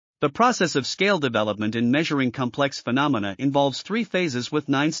The process of scale development in measuring complex phenomena involves 3 phases with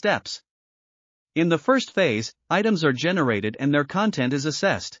 9 steps. In the first phase, items are generated and their content is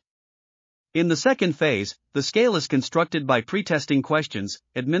assessed. In the second phase, the scale is constructed by pretesting questions,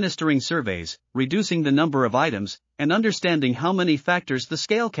 administering surveys, reducing the number of items, and understanding how many factors the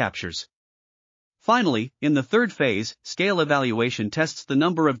scale captures. Finally, in the third phase, scale evaluation tests the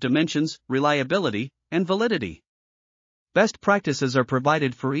number of dimensions, reliability, and validity. Best practices are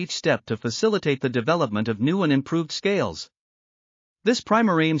provided for each step to facilitate the development of new and improved scales. This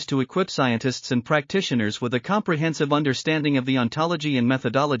primer aims to equip scientists and practitioners with a comprehensive understanding of the ontology and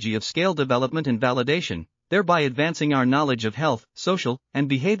methodology of scale development and validation, thereby advancing our knowledge of health, social, and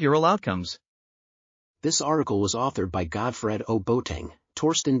behavioral outcomes. This article was authored by Godfred O. Boateng,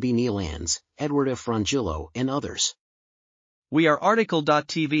 Torsten B. Neilands, Edward F. Frongillo, and others. We are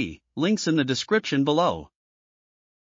RTCLTV, links in the description below.